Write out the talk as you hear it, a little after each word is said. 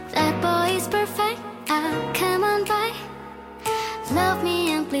love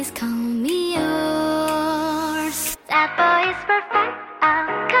me and please call me yours. That boy is perfect.